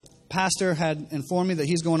pastor had informed me that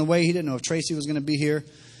he's going away. He didn't know if Tracy was going to be here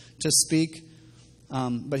to speak.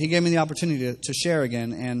 But he gave me the opportunity to share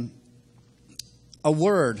again. And a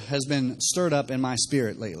word has been stirred up in my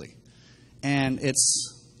spirit lately. And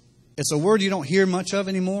it's a word you don't hear much of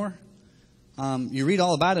anymore. You read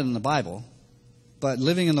all about it in the Bible. But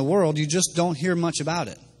living in the world, you just don't hear much about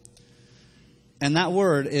it. And that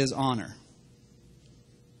word is honor.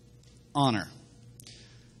 Honor.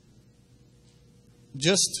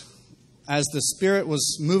 Just as the Spirit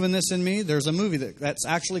was moving this in me, there's a movie that's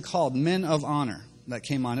actually called Men of Honor that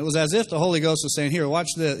came on. It was as if the Holy Ghost was saying, here, watch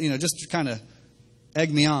the, just to kind of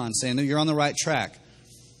egg me on, saying that you're on the right track.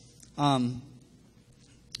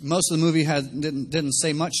 Most of the movie didn't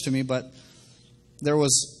say much to me, but there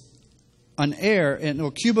was an heir,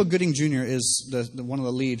 and Cuba Gooding Jr. is the one of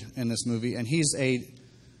the lead in this movie, and he's a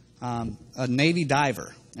Navy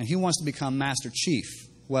diver, and he wants to become Master Chief.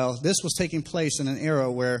 Well, this was taking place in an era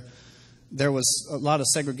where there was a lot of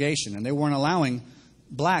segregation, and they weren't allowing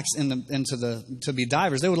blacks to be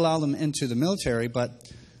divers. They would allow them into the military, but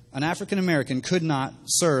an African American could not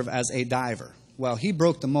serve as a diver. Well, he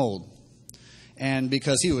broke the mold, and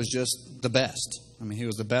because he was just the best. I mean, he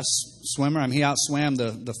was the best swimmer. I mean, he outswam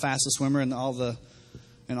the fastest swimmer in all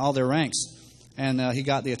their ranks, and he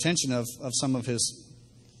got the attention of some of his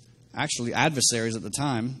actually adversaries at the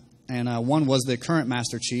time. And one was the current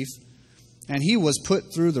Master Chief, and he was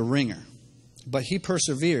put through the ringer, but he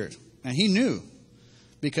persevered, and he knew,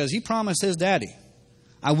 because he promised his daddy,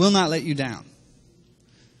 "I will not let you down."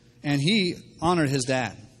 And he honored his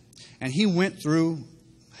dad, and he went through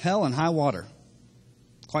hell and high water,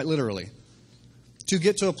 quite literally, to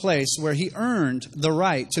get to a place where he earned the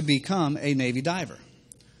right to become a Navy diver.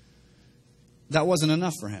 That wasn't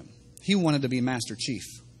enough for him. He wanted to be Master Chief.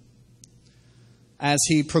 As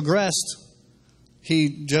he progressed,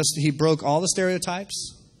 he broke all the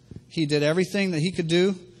stereotypes. He did everything that he could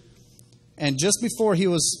do. And just before he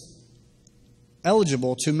was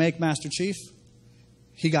eligible to make Master Chief,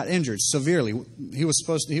 he got injured severely.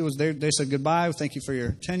 They said, "Goodbye, thank you for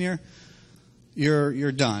your tenure.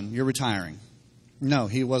 You're done. You're retiring." No,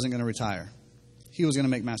 he wasn't going to retire. He was going to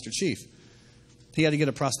make Master Chief. He had to get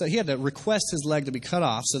a prosthetic. He had to request his leg to be cut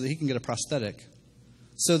off so that he can get a prosthetic,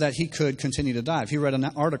 so that he could continue to dive. He read an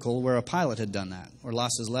article where a pilot had done that, or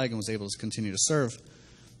lost his leg and was able to continue to serve.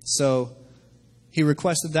 So he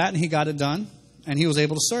requested that, and he got it done, and he was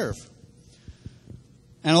able to serve.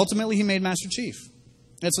 And ultimately, he made Master Chief.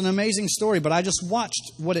 It's an amazing story, but I just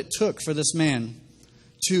watched what it took for this man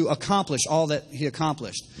to accomplish all that he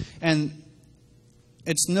accomplished. And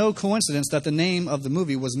it's no coincidence that the name of the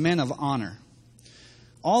movie was Men of Honor.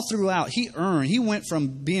 All throughout, he went from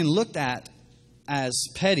being looked at as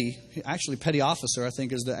petty officer, I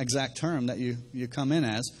think is the exact term that you come in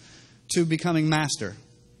as, to becoming master.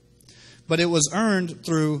 But it was earned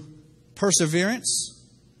through perseverance,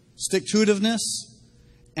 stick-to-itiveness,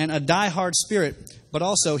 and a die-hard spirit. But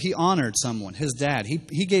also, he honored someone, his dad.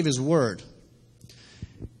 He gave his word.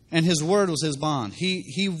 And his word was his bond.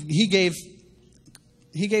 He gave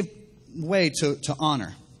way to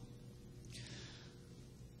honor.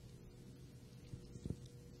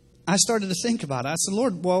 I started to think about it. I said,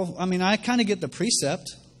 "Lord, well, I mean, I kind of get the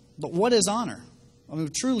precept, but what is honor? I mean,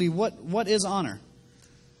 truly, what is honor?"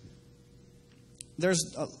 There's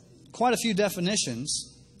quite a few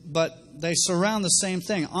definitions, but they surround the same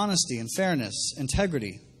thing: honesty and fairness,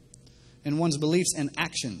 integrity in one's beliefs and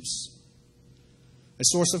actions, a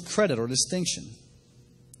source of credit or distinction,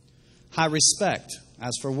 high respect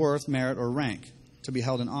as for worth, merit, or rank, to be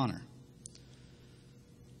held in honor,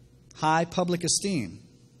 high public esteem,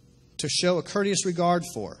 to show a courteous regard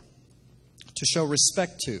for, to show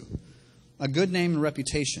respect to, a good name and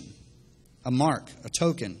reputation, a mark, a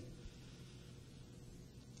token,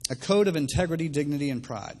 a code of integrity, dignity, and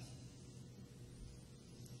pride.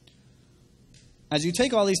 As you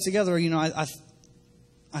take all these together, I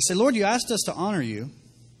say, "Lord, you asked us to honor you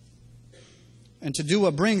and to do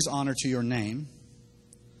what brings honor to your name."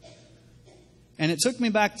 And it took me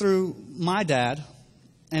back through my dad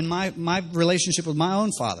and my relationship with my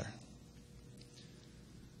own father.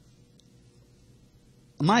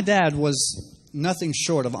 My dad was nothing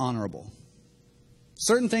short of honorable.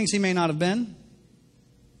 Certain things he may not have been.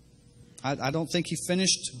 I don't think he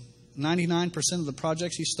finished 99% of the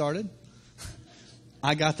projects he started.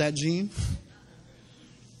 I got that gene.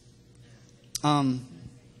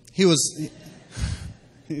 He was...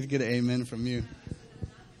 You get an amen from you.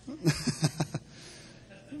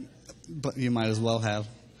 But you might as well have.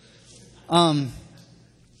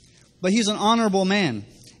 But he's an honorable man.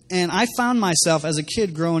 And I found myself as a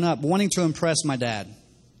kid growing up wanting to impress my dad.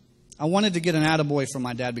 I wanted to get an attaboy from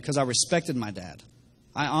my dad because I respected my dad.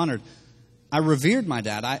 I revered my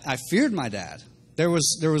dad. I feared my dad. There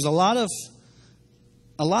was a lot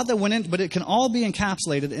that went in, but it can all be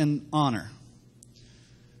encapsulated in honor.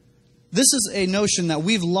 This is a notion that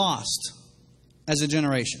we've lost as a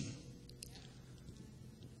generation.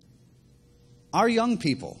 Our young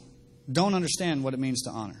people don't understand what it means to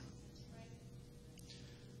honor.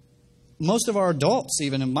 Most of our adults,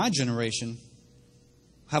 even in my generation,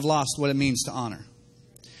 have lost what it means to honor.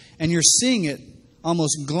 And you're seeing it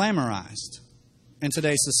almost glamorized in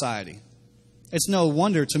today's society. It's no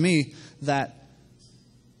wonder to me that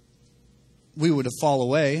we would have fallen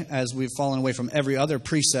away, as we've fallen away from every other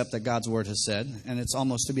precept that God's Word has said, and it's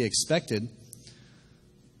almost to be expected,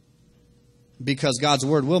 because God's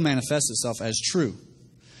Word will manifest itself as true.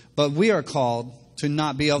 But we are called to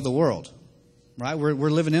not be of the world, right? We're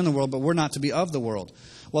living in the world, but we're not to be of the world.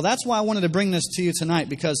 Well, that's why I wanted to bring this to you tonight,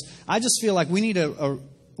 because I just feel like we need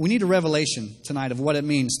a revelation tonight of what it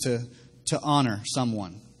means to honor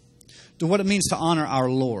someone, to what it means to honor our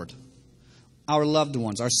Lord, our loved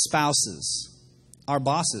ones, our spouses, our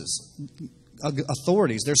bosses,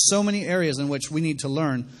 authorities. There's so many areas in which we need to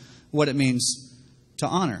learn what it means to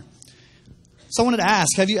honor. So I wanted to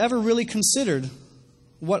ask, have you ever really considered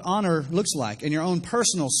what honor looks like in your own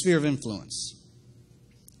personal sphere of influence?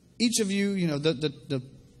 Each of you, the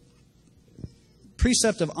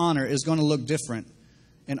precept of honor is going to look different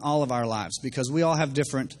in all of our lives because we all have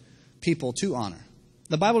different people to honor.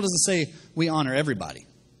 The Bible doesn't say we honor everybody.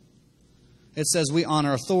 It says we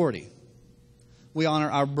honor authority. We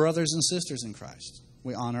honor our brothers and sisters in Christ.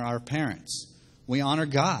 We honor our parents. We honor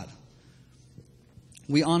God.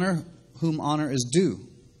 We honor whom honor is due.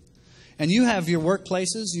 And you have your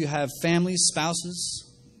workplaces, you have families,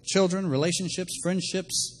 spouses, children, relationships,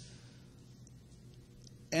 friendships.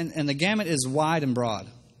 And the gamut is wide and broad.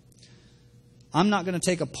 I'm not going to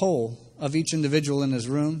take a poll of each individual in this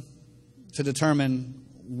room to determine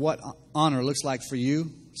what honor looks like for you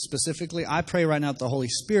specifically. I pray right now that the Holy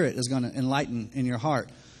Spirit is going to enlighten in your heart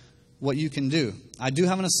what you can do. I do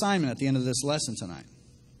have an assignment at the end of this lesson tonight.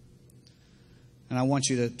 And I want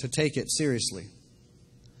you to take it seriously.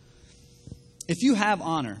 If you have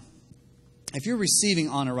honor, if you're receiving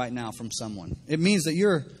honor right now from someone, it means that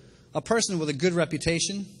you're a person with a good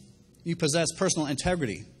reputation. You possess personal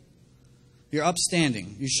integrity. You're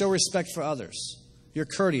upstanding. You show respect for others. You're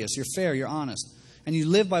courteous. You're fair. You're honest. And you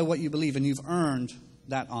live by what you believe, and you've earned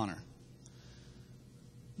that honor.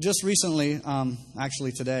 Just recently,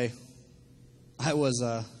 actually today, I was...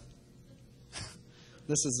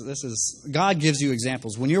 This is God gives you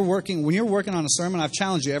examples. When you're working on a sermon, I've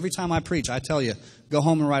challenged you every time I preach. I tell you, go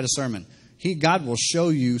home and write a sermon. God will show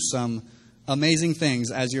you some amazing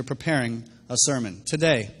things as you're preparing a sermon.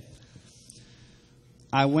 Today,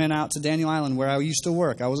 I went out to Daniel Island where I used to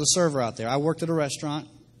work. I was a server out there. I worked at a restaurant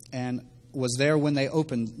and was there when they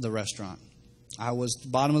opened the restaurant. I was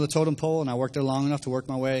bottom of the totem pole, and I worked there long enough to work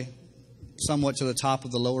my way somewhat to the top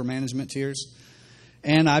of the lower management tiers.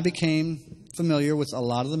 And I became familiar with a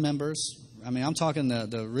lot of the members. I mean, I'm talking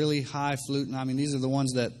the really highfalutin. I mean, these are the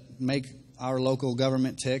ones that make our local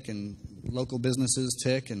government tick and local businesses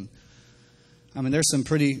tick. And I mean, there's some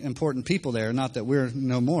pretty important people there. Not that we're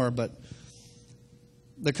no more, but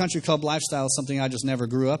the country club lifestyle is something I just never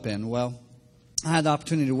grew up in. Well, I had the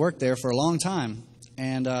opportunity to work there for a long time.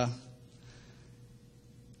 And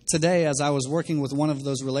today, as I was working with one of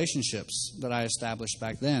those relationships that I established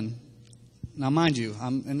back then, now, mind you,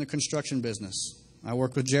 I'm in the construction business. I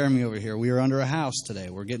work with Jeremy over here. We are under a house today.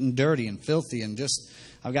 We're getting dirty and filthy, and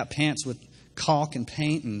I've got pants with caulk and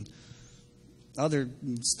paint and other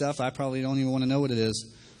stuff. I probably don't even want to know what it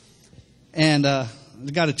is. And I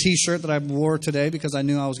got a T-shirt that I wore today because I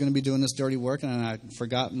knew I was going to be doing this dirty work, and I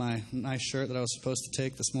forgot my nice shirt that I was supposed to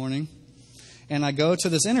take this morning. And I go to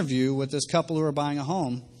this interview with this couple who are buying a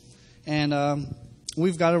home, and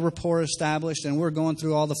we've got a rapport established, and we're going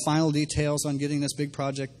through all the final details on getting this big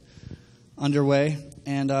project underway.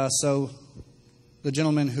 And so the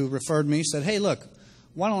gentleman who referred me said, "Hey, look,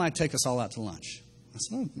 why don't I take us all out to lunch?" I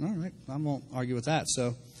said, "Oh, all right, I won't argue with that."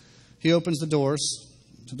 So he opens the doors,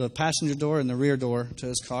 to the passenger door and the rear door to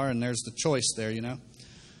his car, and there's the choice there,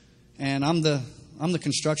 And I'm the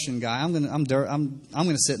construction guy. I'm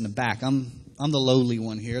gonna sit in the back. I'm the lowly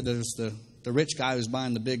one here. There's the rich guy who's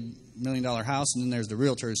buying the big $1 million house, and then there's the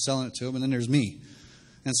realtor who's selling it to him, and then there's me.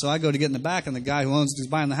 And so I go to get in the back, and the guy who's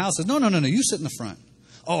buying the house says, No, you sit in the front.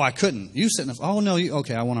 Oh, I couldn't. You sit in the front. Oh, no,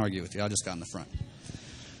 okay, I won't argue with you. I just got in the front.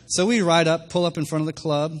 So we pull up in front of the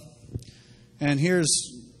club, and here's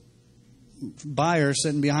buyer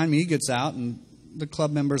sitting behind me. He gets out, and the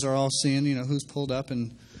club members are all seeing, who's pulled up,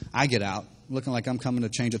 and I get out, looking like I'm coming to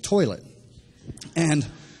change a toilet. And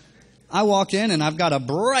I walk in, and I've got a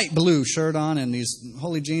bright blue shirt on and these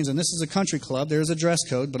holy jeans, and this is a country club. There's a dress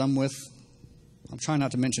code, but I'm trying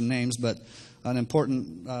not to mention names, but an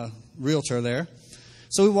important realtor there.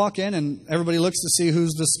 So we walk in, and everybody looks to see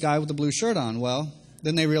who's this guy with the blue shirt on. Well,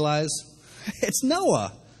 then they realize it's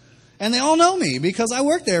Noah. And they all know me because I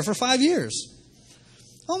worked there for 5 years.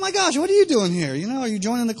 Oh my gosh, what are you doing here? Are you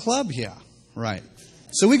joining the club? Yeah, right.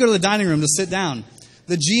 So we go to the dining room to sit down.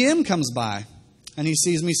 The GM comes by, and he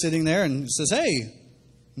sees me sitting there and says, "Hey,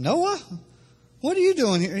 Noah, what are you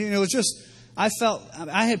doing here?" It's just, I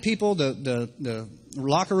had people, the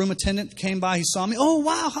locker room attendant came by, he saw me. "Oh,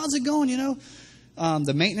 wow, how's it going?"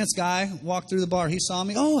 The maintenance guy walked through the bar. He saw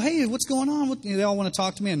me. "Oh, hey, what's going on?" They all want to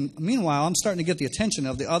talk to me. And meanwhile, I'm starting to get the attention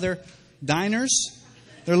of the other diners.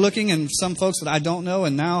 They're looking, and some folks that I don't know.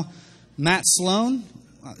 And now Matt Sloan,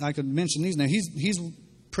 I could mention these names. He's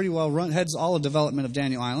pretty well run, heads all of development of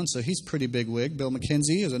Daniel Island, so he's pretty big wig. Bill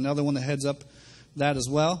McKenzie is another one that heads up that as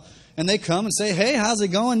well. And they come and say, "Hey, how's it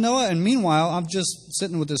going, Noah?" And meanwhile, I'm just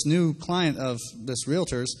sitting with this new client of this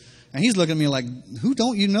realtor's, and he's looking at me like, "Who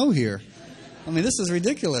don't you know here?" I mean, this is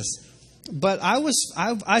ridiculous. But I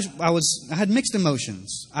had mixed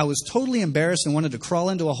emotions. I was totally embarrassed and wanted to crawl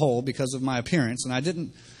into a hole because of my appearance. And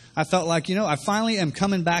I felt like, I finally am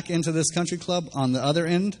coming back into this country club on the other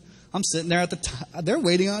end. I'm sitting there at the top. They're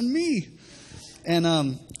waiting on me. And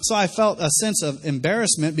so I felt a sense of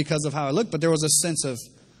embarrassment because of how I looked. But there was a sense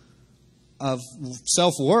of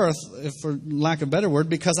self-worth, if for lack of a better word,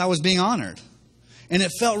 because I was being honored. And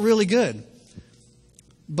it felt really good.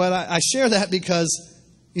 But I share that because,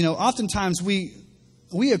 oftentimes we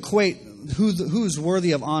equate who's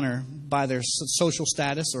worthy of honor by their social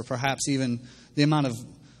status, or perhaps even the amount of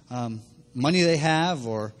money they have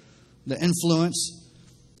or the influence.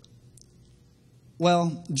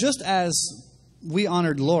 Well, just as we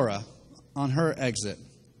honored Laura on her exit,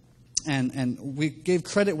 and we gave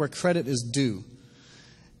credit where credit is due,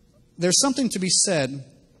 there's something to be said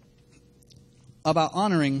about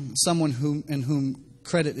honoring someone in whom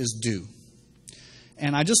credit is due.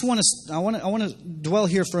 And I just want to dwell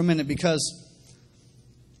here for a minute, because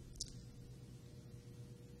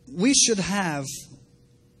we should have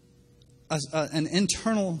an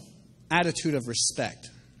internal attitude of respect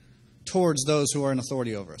towards those who are in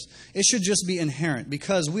authority over us. It should just be inherent,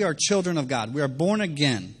 because we are children of God. We are born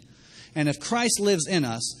again. And if Christ lives in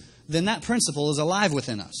us, then that principle is alive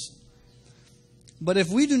within us. But if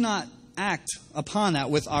we do not act upon that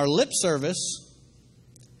with our lip service,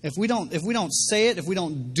 if we don't say it, if we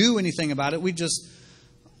don't do anything about it,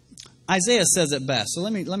 Isaiah says it best. So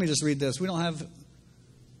let me just read this. We don't have,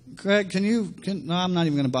 Greg, no, I'm not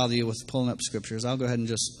even going to bother you with pulling up scriptures. I'll go ahead and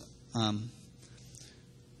just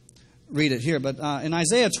read it here. But in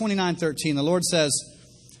Isaiah 29:13, the Lord says,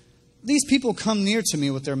 "These people come near to me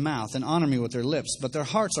with their mouth and honor me with their lips, but their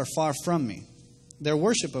hearts are far from me. Their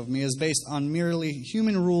worship of me is based on merely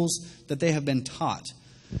human rules that they have been taught."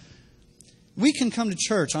 We can come to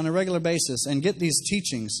church on a regular basis and get these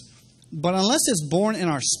teachings, but unless it's born in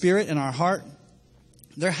our spirit, in our heart,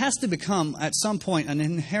 there has to become at some point an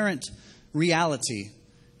inherent reality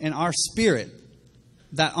in our spirit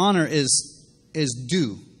that honor is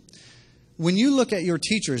due. When you look at your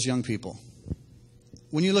teachers, young people,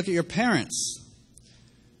 when you look at your parents,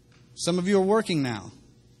 some of you are working now,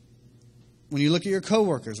 when you look at your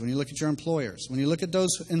coworkers, when you look at your employers, when you look at those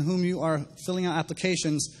in whom you are filling out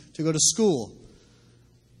applications to go to school,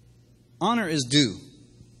 honor is due.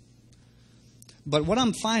 But what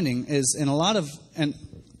I'm finding is in a lot of, and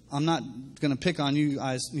I'm not going to pick on you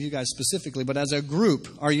guys specifically, but as a group,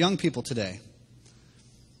 our young people today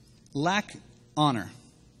lack honor.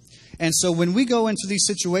 And so when we go into these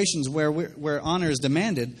situations where honor is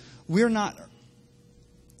demanded, we're not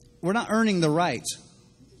earning the right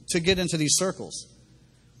to get into these circles.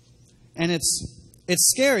 And it's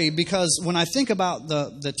scary, because when I think about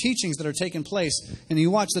the teachings that are taking place and you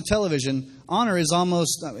watch the television, honor is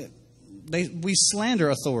almost, we slander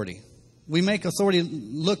authority. We make authority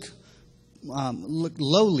look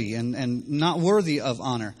lowly and not worthy of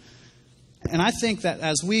honor. And I think that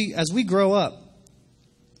as we grow up,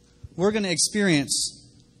 we're going to experience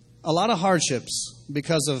a lot of hardships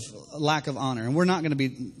because of lack of honor, and we're not going to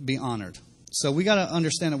be honored. So we got to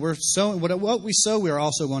understand that what we sow, we are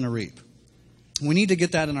also going to reap. We need to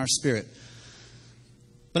get that in our spirit.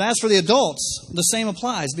 But as for the adults, the same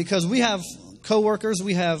applies, because we have coworkers,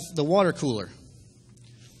 we have the water cooler.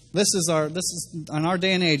 This is in our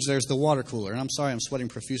day and age, there's the water cooler. And I'm sorry I'm sweating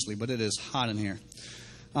profusely, but it is hot in here.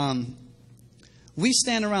 We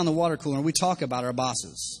stand around the water cooler and we talk about our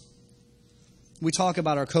bosses. we talk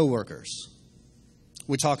about our coworkers.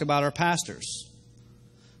 We talk about our pastors.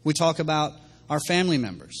 We talk about our family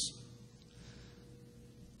members.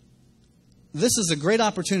 This is a great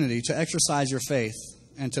opportunity to exercise your faith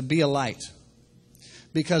and to be a light,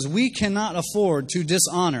 because we cannot afford to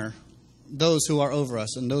dishonor those who are over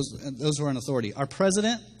us and those who are in authority. Our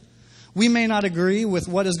president, we may not agree with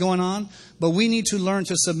what is going on, but we need to learn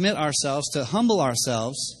to submit ourselves, to humble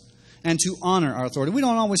ourselves, and to honor our authority. We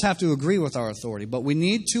don't always have to agree with our authority, but we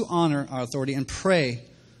need to honor our authority and pray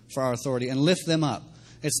for our authority and lift them up.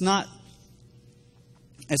 It's not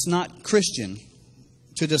Christian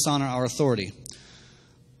to dishonor our authority.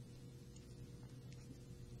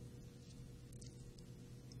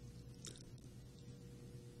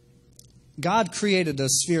 God created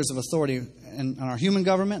those spheres of authority in our human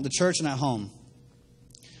government, the church, and at home.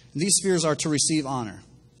 And these spheres are to receive honor.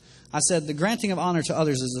 I said the granting of honor to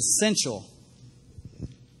others is essential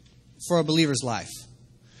for a believer's life.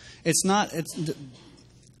 There's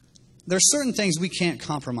certain things we can't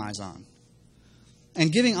compromise on.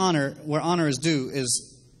 And giving honor where honor is due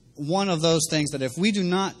is one of those things that if we do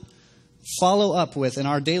not follow up with in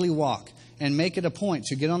our daily walk and make it a point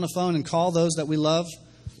to get on the phone and call those that we love,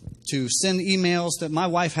 to send emails, that my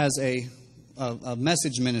wife has a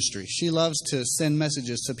message ministry. She loves to send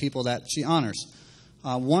messages to people that she honors.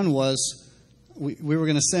 One was we were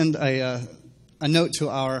going to send a note to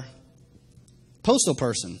our postal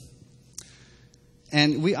person,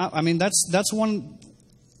 and that's one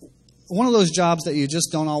of those jobs that you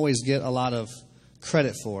just don't always get a lot of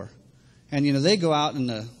credit for. And they go out in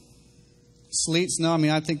the sleet, snow.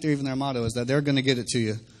 I think their motto is that they're going to get it to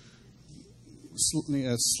you.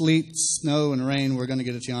 Sleet, snow, and rain, we're going to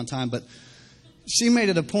get it to you on time. But she made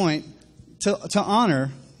it a point to honor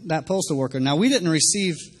that postal worker. Now, we didn't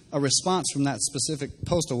receive a response from that specific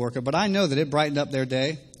postal worker, but I know that it brightened up their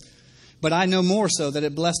day. But I know more so that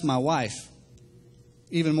it blessed my wife,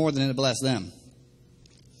 even more than it blessed them.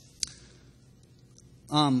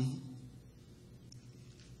 A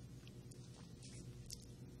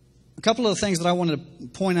couple of the things that I wanted to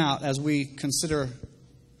point out as we consider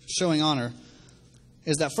showing honor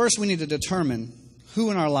is that first we need to determine who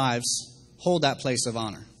in our lives hold that place of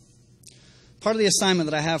honor. Part of the assignment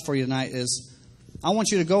that I have for you tonight is I want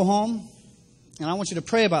you to go home and I want you to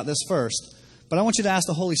pray about this first, but I want you to ask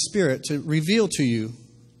the Holy Spirit to reveal to you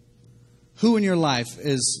who in your life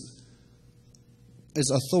is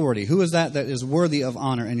authority. Who is that is worthy of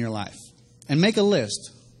honor in your life? And make a list.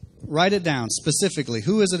 Write it down specifically.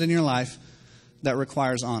 Who is it in your life that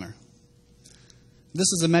requires honor?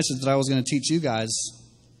 This is a message that I was going to teach you guys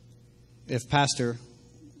if Pastor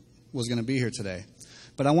was going to be here today.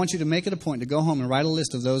 But I want you to make it a point to go home and write a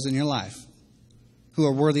list of those in your life who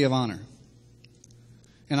are worthy of honor.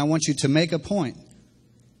 And I want you to make a point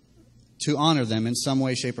to honor them in some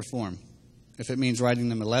way, shape, or form. If it means writing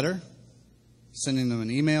them a letter, sending them an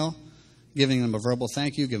email, giving them a verbal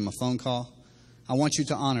thank you, give them a phone call. I want you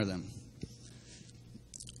to honor them.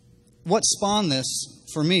 What spawned this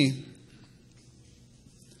for me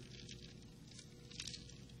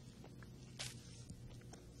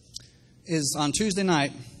is on Tuesday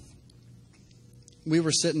night, we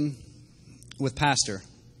were sitting with Pastor.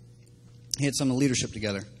 He had some leadership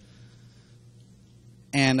together.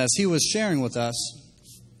 And as he was sharing with us,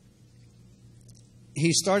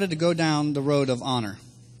 he started to go down the road of honor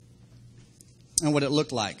and what it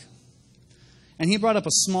looked like. And he brought up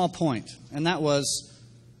a small point, and that was,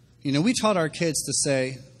 we taught our kids to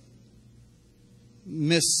say,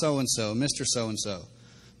 Miss So-and-so, Mr. So-and-so,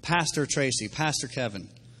 Pastor Tracy, Pastor Kevin.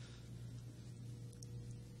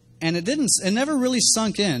 And it never really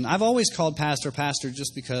sunk in. I've always called Pastor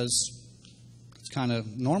just because it's kind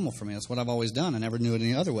of normal for me. That's what I've always done. I never knew it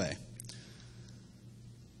any other way.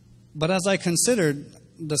 But as I considered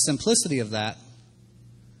the simplicity of that,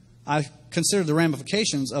 I considered the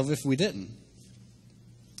ramifications of if we didn't.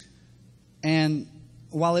 And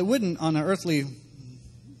while it wouldn't on an earthly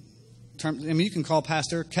term, you can call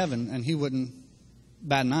Pastor Kevin and he wouldn't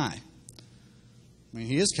bat an eye.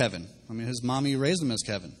 He is Kevin. His mommy raised him as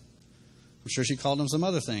Kevin. I'm sure she called him some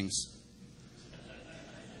other things.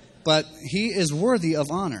 But he is worthy of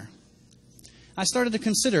honor. I started to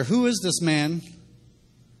consider, who is this man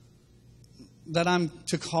that I'm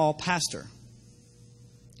to call pastor?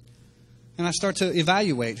 And I start to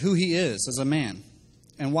evaluate who he is as a man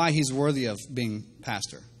and why he's worthy of being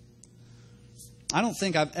pastor. I don't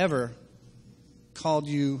think I've ever called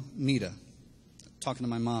you Nita, talking to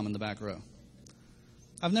my mom in the back row.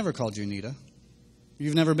 I've never called you Nita.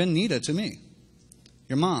 You've never been Nita to me,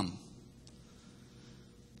 your mom.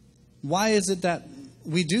 Why is it that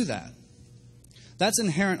we do that? That's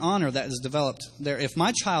inherent honor that is developed there. If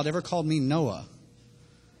my child ever called me Noah,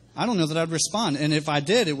 I don't know that I'd respond. And if I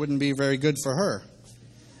did, it wouldn't be very good for her.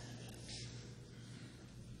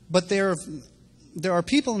 But there are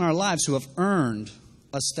people in our lives who have earned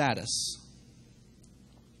a status.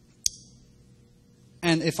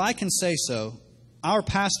 And if I can say so, our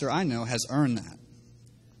pastor, I know, has earned that.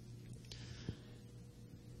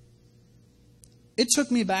 It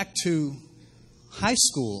took me back to high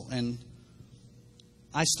school, and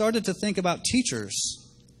I started to think about teachers.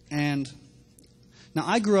 And now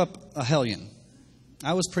I grew up a hellion.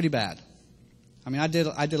 I was pretty bad. I mean, I did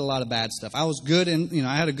a lot of bad stuff. I was good, and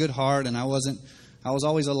I had a good heart, and I was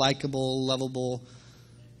always a likable, lovable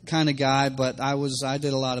kind of guy, but I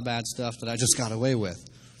did a lot of bad stuff that I just got away with.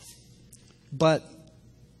 But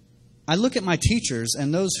I look at my teachers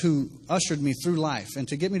and those who ushered me through life, and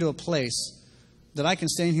to get me to a place that I can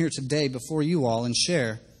stand here today before you all and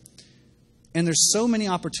share. And there's so many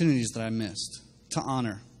opportunities that I missed to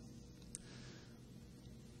honor.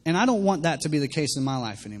 And I don't want that to be the case in my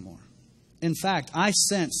life anymore. In fact, I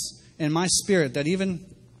sense in my spirit that even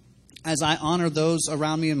as I honor those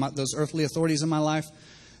around me and those earthly authorities in my life,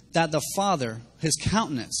 that the Father, His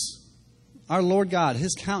countenance, our Lord God,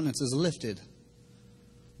 His countenance is lifted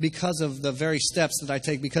because of the very steps that I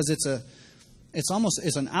take, because it's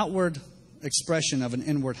an outward expression of an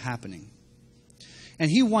inward happening. And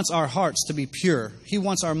He wants our hearts to be pure. He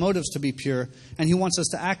wants our motives to be pure, and He wants us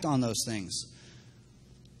to act on those things.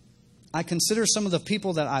 I consider some of the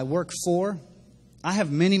people that I work for. I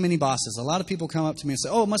have many, many bosses. A lot of people come up to me and say,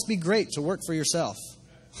 "Oh, it must be great to work for yourself."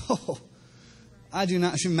 Oh, I do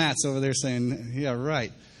not. Matt's over there saying, "Yeah,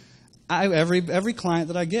 right." Every client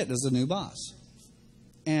that I get is a new boss.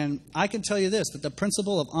 And I can tell you this, that the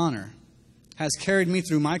principle of honor has carried me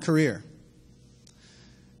through my career.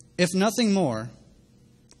 If nothing more,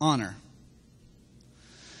 honor.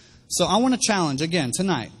 So I want to challenge again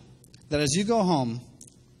tonight that as you go home,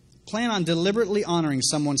 plan on deliberately honoring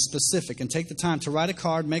someone specific and take the time to write a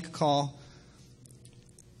card, make a call,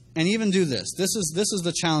 and even do this. This is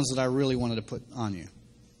the challenge that I really wanted to put on you.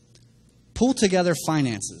 Pull together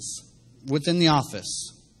finances within the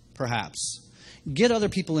office, perhaps. Get other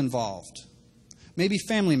people involved. Maybe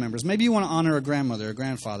family members. Maybe you want to honor a grandmother, a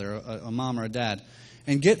grandfather, a mom, or a dad.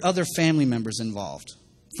 And get other family members involved.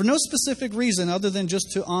 For no specific reason other than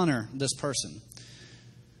just to honor this person.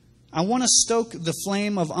 I want to stoke the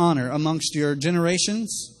flame of honor amongst your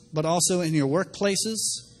generations, but also in your workplaces.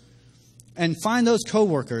 And find those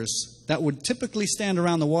coworkers that would typically stand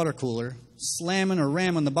around the water cooler, slamming or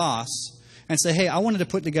ramming the boss, and say, "Hey, I wanted to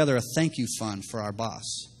put together a thank you fund for our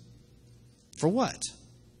boss." For what?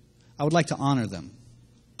 I would like to honor them.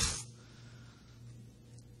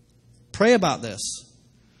 Pray about this.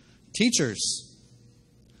 Teachers,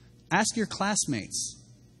 ask your classmates.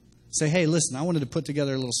 Say, "Hey, listen, I wanted to put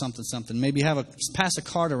together a little something. Maybe pass a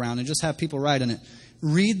card around and just have people write in it."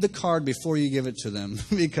 Read the card before you give it to them,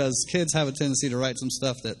 because kids have a tendency to write some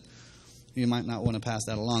stuff that you might not want to pass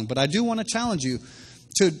that along. But I do want to challenge you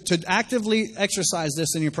to actively exercise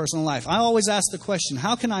this in your personal life. I always ask the question,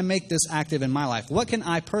 how can I make this active in my life? What can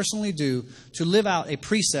I personally do to live out a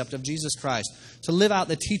precept of Jesus Christ, to live out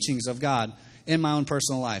the teachings of God in my own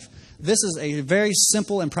personal life? This is a very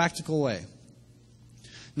simple and practical way.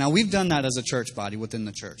 Now, we've done that as a church body within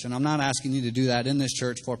the church, and I'm not asking you to do that in this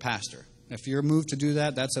church for pastor. If you're moved to do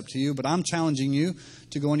that, that's up to you. But I'm challenging you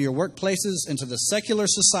to go into your workplaces, into the secular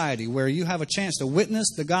society where you have a chance to witness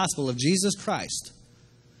the gospel of Jesus Christ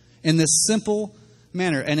in this simple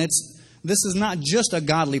manner. And this is not just a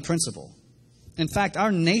godly principle. In fact,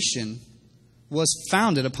 our nation was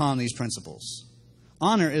founded upon these principles.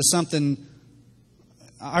 Honor is something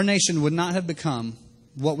our nation would not have become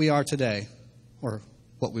what we are today, or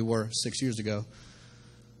what we were 6 years ago,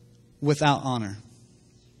 without honor.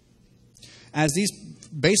 As these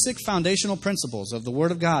basic foundational principles of the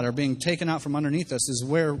Word of God are being taken out from underneath us, is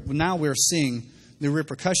where now we're seeing the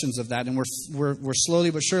repercussions of that, and we're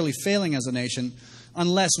slowly but surely failing as a nation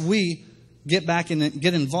unless we get back and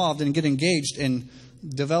get involved and get engaged in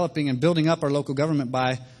developing and building up our local government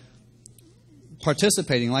by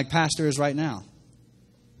participating like Pastor is right now,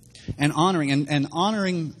 and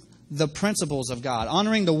honoring the principles of God,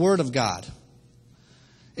 honoring the Word of God.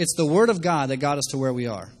 It's the Word of God that got us to where we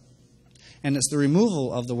are. And it's the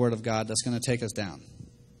removal of the Word of God that's going to take us down.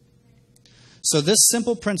 So this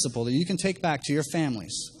simple principle that you can take back to your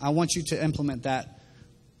families, I want you to implement that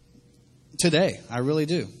today. I really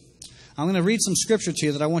do. I'm going to read some scripture to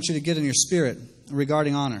you that I want you to get in your spirit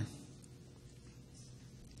regarding honor.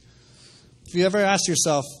 If you ever ask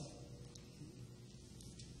yourself,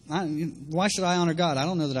 why should I honor God? I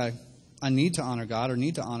don't know that I need to honor God or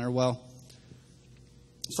need to honor? Well,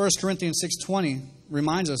 1 Corinthians 6:20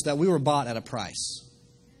 reminds us that we were bought at a price.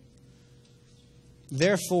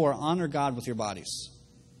 Therefore, honor God with your bodies.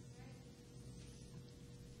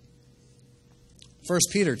 1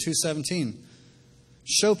 Peter 2:17,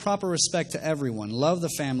 show proper respect to everyone. Love the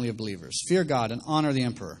family of believers. Fear God and honor the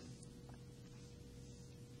emperor.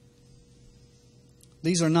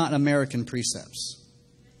 These are not American precepts,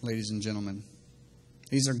 ladies and gentlemen.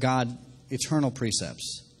 These are God eternal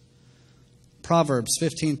precepts. Proverbs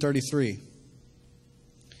 15:33.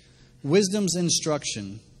 Wisdom's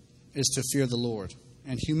instruction is to fear the Lord,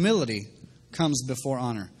 and humility comes before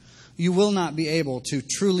honor. You will not be able to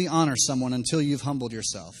truly honor someone until you've humbled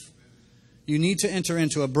yourself. You need to enter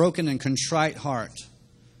into a broken and contrite heart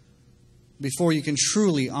before you can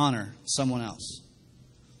truly honor someone else.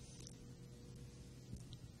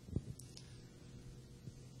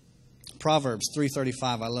 Proverbs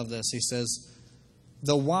 3:35, I love this. He says,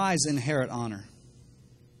 the wise inherit honor,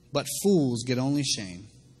 but fools get only shame.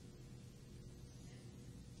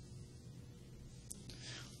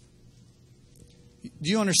 Do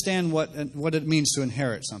you understand what it means to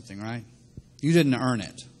inherit something, right? You didn't earn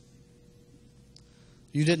it.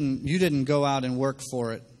 You didn't go out and work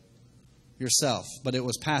for it yourself, but it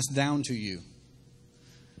was passed down to you.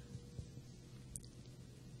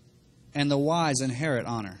 And the wise inherit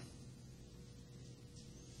honor.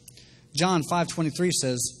 John 5:23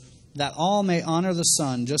 says that all may honor the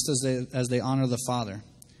Son just as they honor the Father.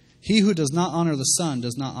 He who does not honor the Son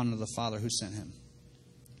does not honor the Father who sent him.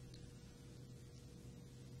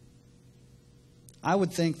 I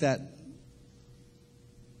would think that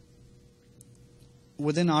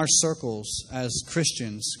within our circles as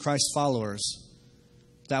Christians, Christ followers,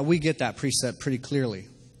 that we get that precept pretty clearly.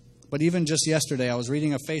 But even just yesterday, I was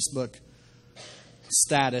reading a Facebook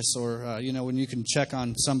status, or when you can check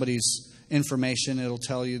on somebody's information, it'll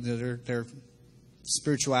tell you that their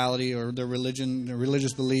spirituality or their religion, their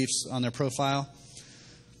religious beliefs on their profile.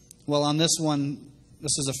 Well, on this one,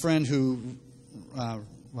 this is a friend who,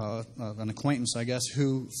 an acquaintance, I guess,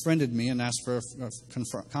 who friended me and asked for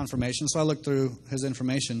a confirmation. So I looked through his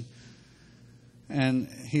information, and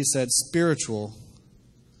he said spiritual,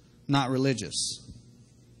 not religious.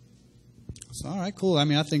 So, all right, cool. I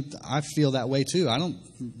mean, I feel that way too. I don't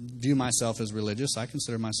view myself as religious. I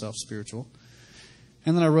consider myself spiritual.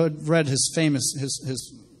 And then I read his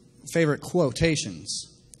favorite quotations,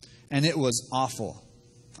 and it was awful.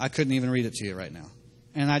 I couldn't even read it to you right now.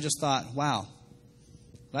 And I just thought, wow,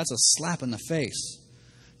 that's a slap in the face.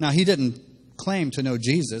 Now, he didn't claim to know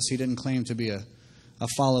Jesus. He didn't claim to be a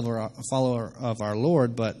follower of our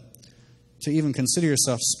Lord, but to even consider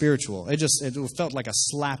yourself spiritual, it felt like a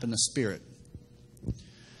slap in the spirit.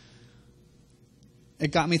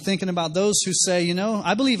 It got me thinking about those who say,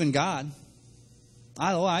 I believe in God.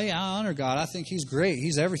 I honor God. I think He's great.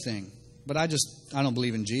 He's everything. But I don't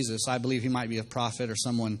believe in Jesus. I believe He might be a prophet or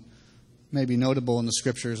someone maybe notable in the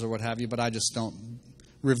Scriptures or what have you, but I just don't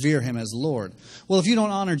revere Him as Lord. Well, if you don't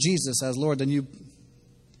honor Jesus as Lord, then you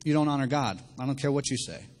don't honor God. I don't care what you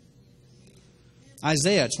say.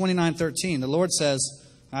 Isaiah 29:13, the Lord says,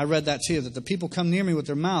 I read that to you, that the people come near me with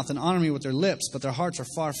their mouth and honor me with their lips, but their hearts are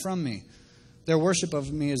far from me. Their worship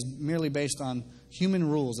of me is merely based on human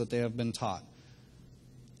rules that they have been taught.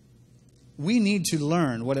 We need to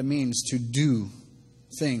learn what it means to do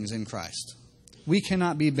things in Christ. We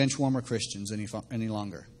cannot be bench warmer Christians any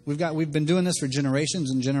longer. We've been doing this for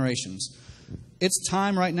generations and generations. It's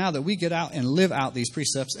time right now that we get out and live out these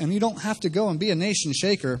precepts. And you don't have to go and be a nation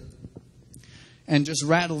shaker and just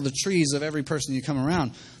rattle the trees of every person you come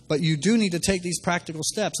around. But you do need to take these practical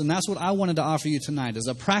steps. And that's what I wanted to offer you tonight, is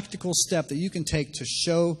a practical step that you can take to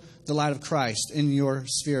show the light of Christ in your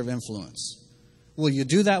sphere of influence. Will you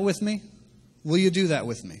do that with me? Will you do that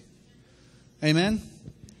with me? Amen?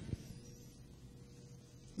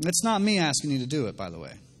 It's not me asking you to do it, by the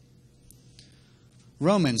way.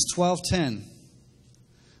 Romans 12:10.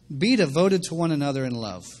 Be devoted to one another in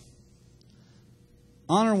love.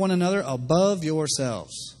 Honor one another above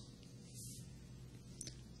yourselves.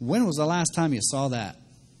 When was the last time you saw that?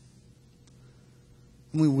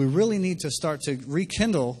 We really need to start to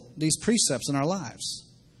rekindle these precepts in our lives.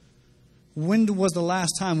 When was the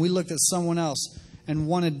last time we looked at someone else and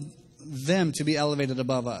wanted them to be elevated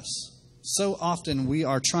above us? So often we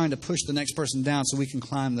are trying to push the next person down so we can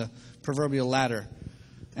climb the proverbial ladder.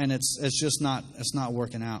 And it's not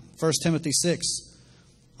working out. 1 Timothy 6.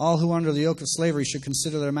 All who are under the yoke of slavery should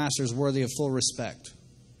consider their masters worthy of full respect.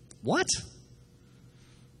 What?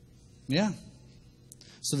 Yeah.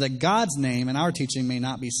 So that God's name and our teaching may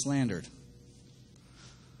not be slandered.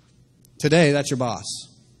 Today, that's your boss.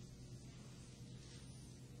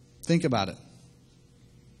 Think about it.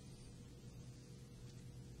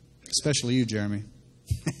 Especially you, Jeremy.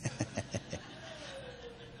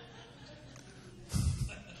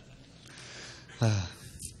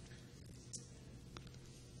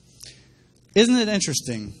 Isn't it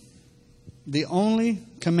interesting? The only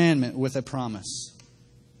commandment with a promise.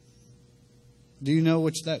 Do you know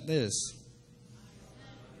which that is?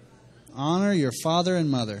 Honor your father and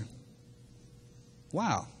mother.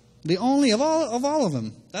 Wow. The only of all of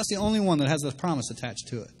them. That's the only one that has a promise attached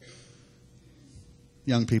to it.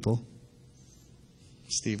 Young people.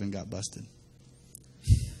 Stephen got busted.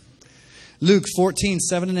 Luke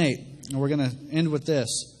 14:7 and 8. And we're going to end with this.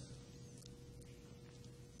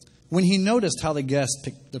 When he noticed how the guests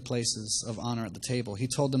picked the places of honor at the table, he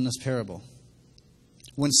told them this parable.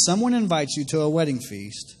 When someone invites you to a wedding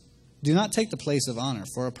feast, do not take the place of honor,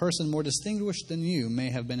 for a person more distinguished than you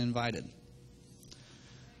may have been invited.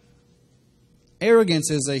 Arrogance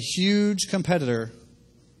is a huge competitor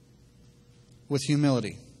with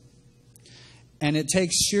humility. And it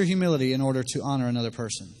takes sheer humility in order to honor another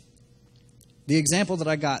person. The example that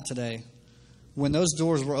I got today, when those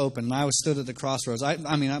doors were open and I was stood at the crossroads,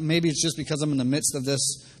 I mean, maybe it's just because I'm in the midst of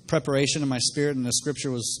this preparation in my spirit and the scripture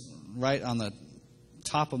was right on the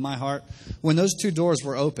top of my heart. When those two doors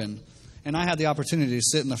were open and I had the opportunity to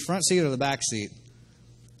sit in the front seat or the back seat,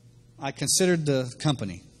 I considered the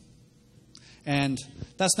company. And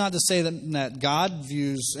that's not to say that God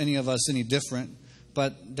views any of us any different,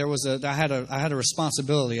 but I had a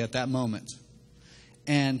responsibility at that moment.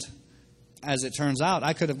 And as it turns out,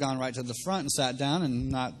 I could have gone right to the front and sat down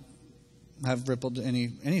and not have rippled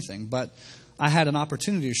anything. But I had an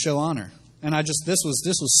opportunity to show honor. And this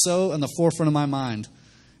was so in the forefront of my mind.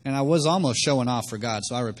 And I was almost showing off for God,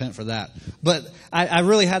 so I repent for that. But I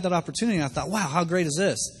really had that opportunity, and I thought, wow, how great is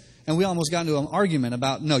this? And we almost got into an argument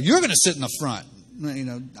about, no, you're going to sit in the front.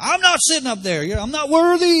 I'm not sitting up there. I'm not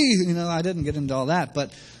worthy. I didn't get into all that.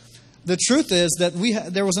 But the truth is that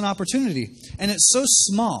there was an opportunity. And it's so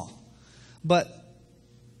small. And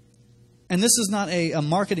this is not a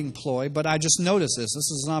marketing ploy, but I just noticed this.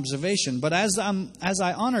 This is an observation. But as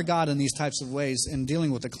I honor God in these types of ways in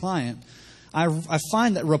dealing with a client, I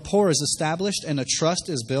find that rapport is established and a trust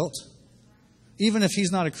is built. Even if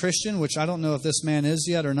he's not a Christian, which I don't know if this man is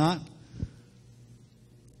yet or not.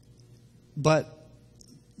 But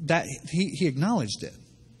that he acknowledged it.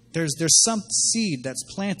 There's some seed that's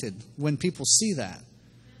planted when people see that.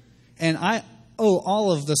 And I owe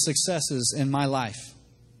all of the successes in my life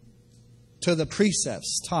to the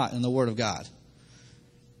precepts taught in the Word of God.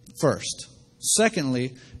 First.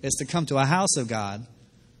 Secondly, is to come to a house of God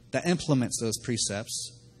that implements those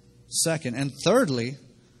precepts. Second. And thirdly,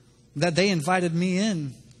 that they invited me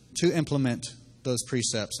in to implement those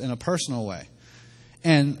precepts in a personal way.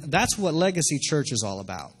 And that's what Legacy Church is all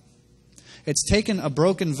about. It's taken a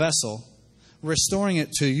broken vessel, restoring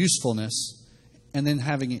it to usefulness, and then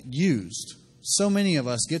having it used. So many of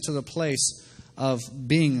us get to the place of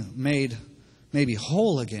being made maybe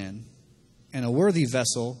whole again, and a worthy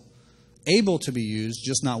vessel, able to be used,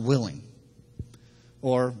 just not willing.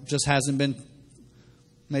 Or just hasn't been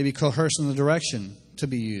maybe coerced in the direction to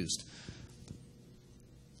be used.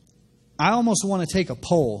 I almost want to take a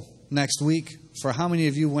poll next week for how many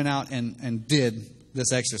of you went out and did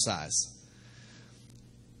this exercise.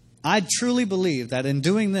 I truly believe that in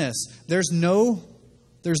doing this, there's no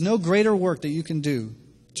greater work that you can do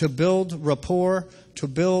to build rapport,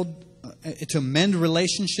 to mend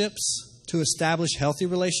relationships, to establish healthy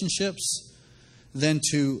relationships, than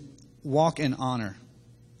to walk in honor.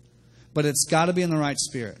 But it's got to be in the right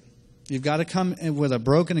spirit. You've got to come in with a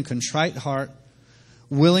broken and contrite heart,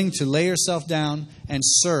 willing to lay yourself down and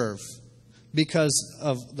serve because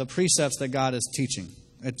of the precepts that God is teaching.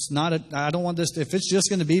 It's not. I don't want this. If it's just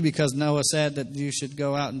going to be because Noah said that you should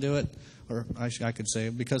go out and do it, or I could say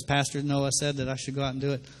because Pastor Noah said that I should go out and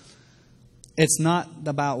do it. It's not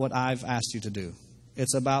about what I've asked you to do.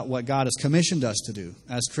 It's about what God has commissioned us to do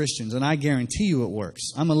as Christians, and I guarantee you it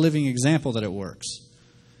works. I'm a living example that it works.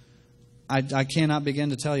 I cannot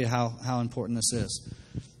begin to tell you how important this is.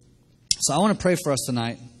 So I want to pray for us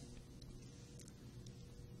tonight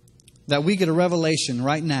that we get a revelation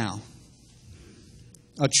right now,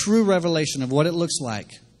 a true revelation of what it looks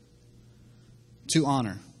like to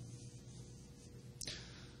honor.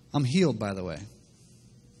 I'm healed, by the way.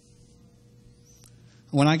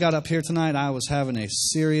 When I got up here tonight, I was having a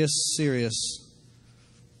serious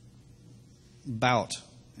bout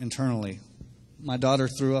internally. My daughter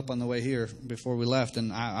threw up on the way here before we left,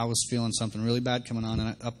 and I was feeling something really bad coming on,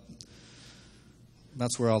 and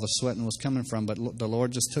that's where all the sweating was coming from, but the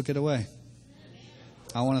Lord just took it away.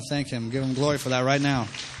 I want to thank Him, give Him glory for that right now.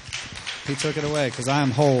 He took it away because I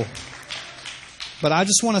am whole. But I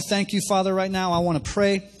just want to thank you, Father, right now. I want to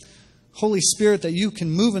pray, Holy Spirit, that you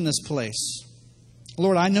can move in this place.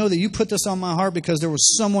 Lord, I know that you put this on my heart because there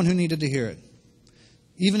was someone who needed to hear it.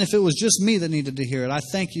 Even if it was just me that needed to hear it. I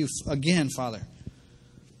thank you again, Father.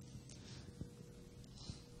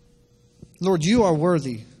 Lord, you are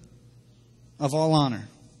worthy of all honor.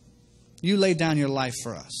 You laid down your life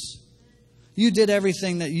for us. You did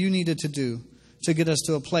everything that you needed to do to get us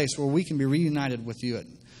to a place where we can be reunited with you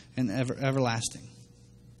in everlasting.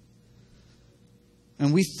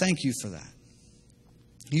 And we thank you for that.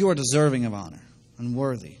 You are deserving of honor and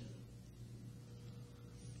worthy.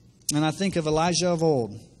 And I think of Elijah of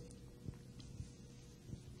old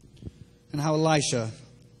and how Elisha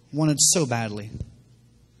wanted so badly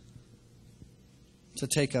to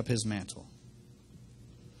take up his mantle.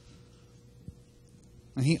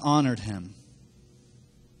 And he honored him.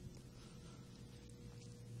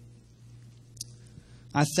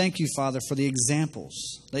 I thank you, Father, for the examples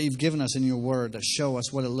that you've given us in your word that show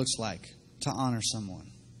us what it looks like to honor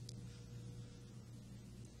someone.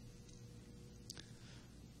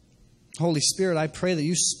 Holy Spirit, I pray that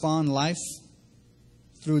you spawn life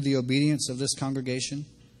through the obedience of this congregation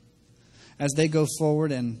as they go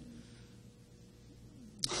forward and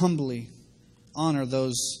humbly honor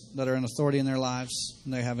those that are in authority in their lives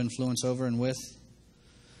and they have influence over and with.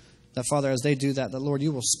 That, Father, as they do that, Lord,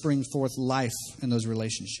 you will spring forth life in those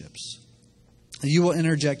relationships. You will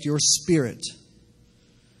interject your Spirit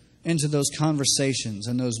into those conversations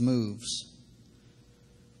and those moves.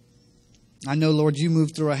 I know, Lord, you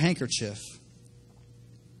moved through a handkerchief.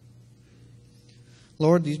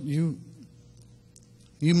 Lord, you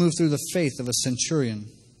moved through the faith of a centurion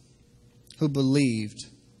who believed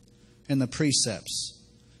in the precepts.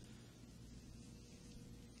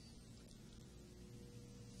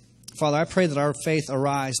 Father, I pray that our faith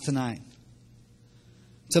arise tonight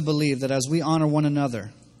to believe that as we honor one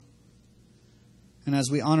another and as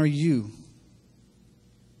we honor you,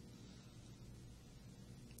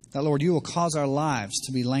 that, Lord, you will cause our lives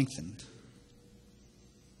to be lengthened.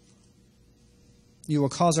 You will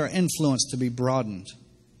cause our influence to be broadened.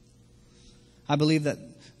 I believe that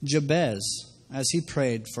Jabez, as he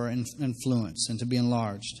prayed for influence and to be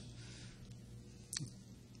enlarged,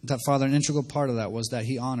 that, Father, an integral part of that was that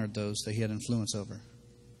he honored those that he had influence over.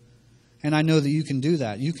 And I know that you can do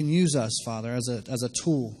that. You can use us, Father, as a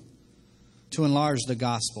tool to enlarge the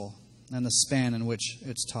gospel and the span in which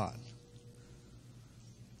it's taught.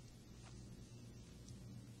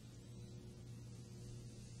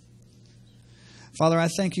 Father, I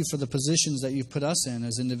thank you for the positions that you've put us in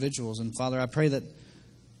as individuals. And Father, I pray that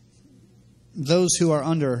those who are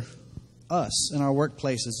under us in our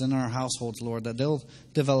workplaces, in our households, Lord, that they'll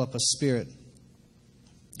develop a spirit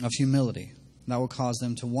of humility that will cause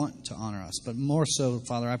them to want to honor us. But more so,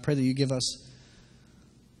 Father, I pray that you give us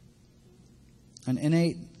an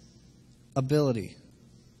innate ability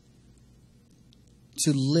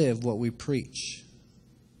to live what we preach.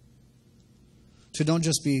 To don't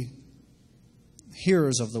just be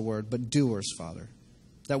hearers of the word, but doers, Father.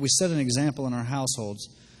 That we set an example in our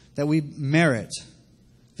households, that we merit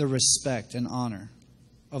the respect and honor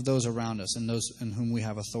of those around us and those in whom we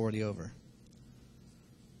have authority over.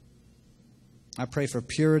 I pray for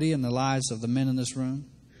purity in the lives of the men in this room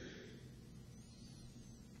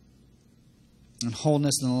and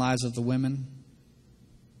wholeness in the lives of the women.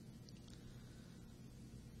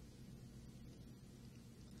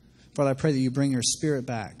 Father, I pray that you bring your Spirit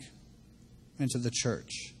back into the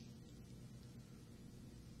church.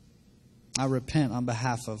 I repent on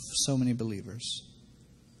behalf of so many believers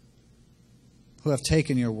who have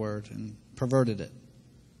taken your word and perverted it.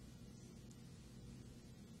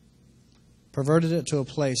 Perverted it to a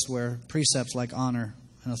place where precepts like honor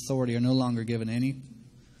and authority are no longer given any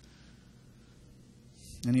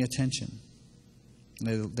attention.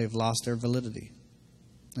 They've lost their validity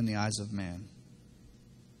in the eyes of man.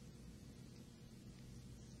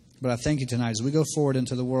 But I thank you tonight as we go forward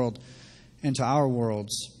into the world, into our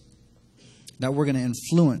worlds, that we're going to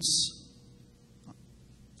influence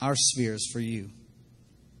our spheres for you.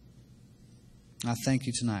 I thank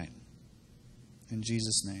you tonight. In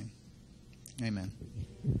Jesus' name, amen.